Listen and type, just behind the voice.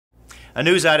A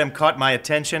news item caught my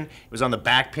attention. It was on the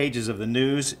back pages of the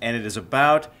news, and it is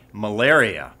about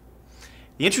malaria.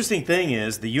 The interesting thing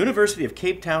is the University of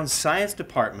Cape Town's science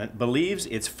department believes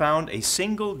it's found a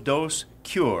single-dose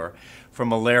cure for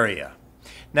malaria.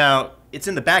 Now, it's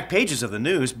in the back pages of the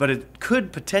news, but it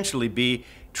could potentially be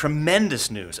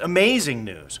tremendous news, amazing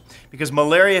news, because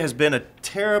malaria has been a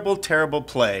terrible, terrible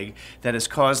plague that has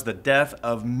caused the death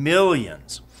of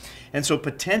millions. And so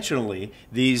potentially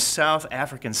these South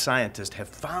African scientists have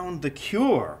found the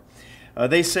cure.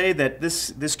 They say that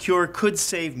this cure could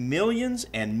save millions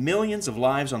and millions of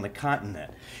lives on the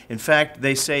continent. In fact,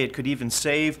 they say it could even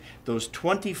save those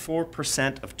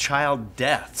 24% of child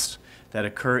deaths that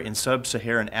occur in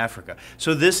sub-Saharan Africa.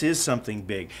 So this is something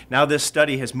big. Now this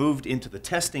study has moved into the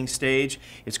testing stage.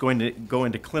 It's going to go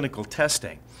into clinical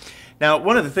testing. Now,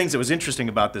 one of the things that was interesting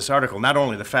about this article, not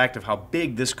only the fact of how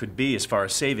big this could be as far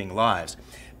as saving lives,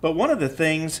 but one of the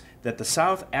things that the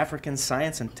South African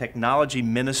Science and Technology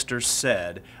Minister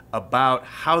said about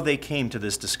how they came to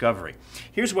this discovery.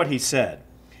 Here's what he said.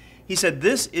 He said,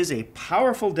 "This is a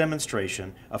powerful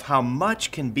demonstration of how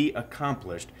much can be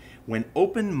accomplished when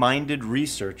open-minded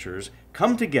researchers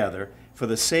come together for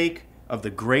the sake of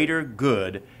the greater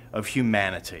good of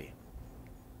humanity."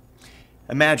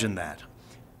 Imagine that.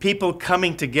 People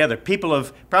coming together, people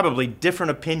of probably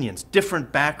different opinions,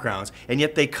 different backgrounds, and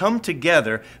yet they come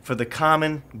together for the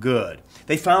common good.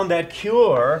 They found that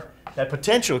cure, that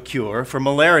potential cure for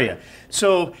malaria.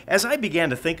 So as I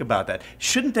began to think about that,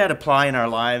 shouldn't that apply in our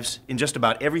lives in just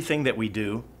about everything that we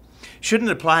do? Shouldn't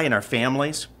it apply in our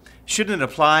families? Shouldn't it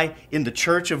apply in the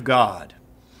Church of God?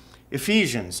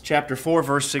 Ephesians chapter 4,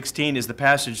 verse 16 is the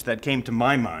passage that came to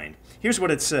my mind. Here's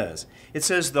what it says. It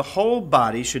says, "The whole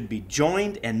body should be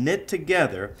joined and knit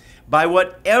together by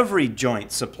what every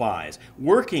joint supplies,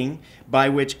 working by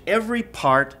which every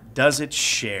part does its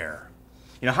share."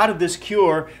 You know, how did this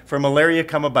cure for malaria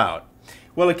come about?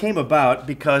 Well, it came about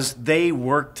because they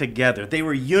worked together. They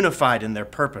were unified in their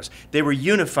purpose. They were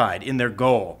unified in their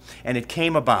goal, and it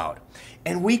came about.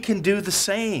 And we can do the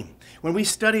same. When we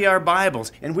study our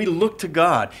Bibles and we look to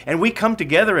God and we come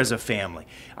together as a family,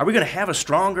 are we going to have a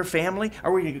stronger family?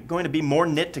 Are we going to be more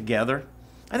knit together?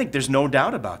 I think there's no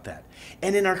doubt about that.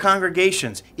 And in our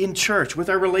congregations, in church,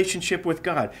 with our relationship with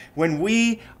God, when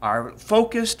we are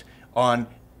focused on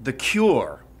the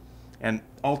cure, and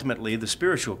ultimately the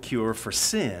spiritual cure for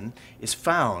sin is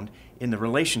found in the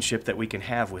relationship that we can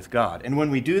have with God. And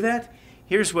when we do that,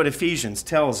 here's what Ephesians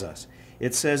tells us.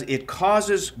 It says, it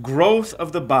causes growth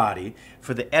of the body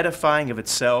for the edifying of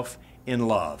itself in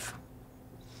love.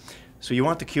 So you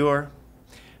want the cure?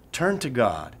 Turn to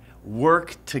God.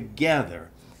 Work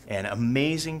together, and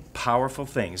amazing, powerful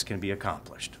things can be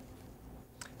accomplished.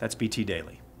 That's BT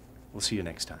Daily. We'll see you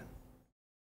next time.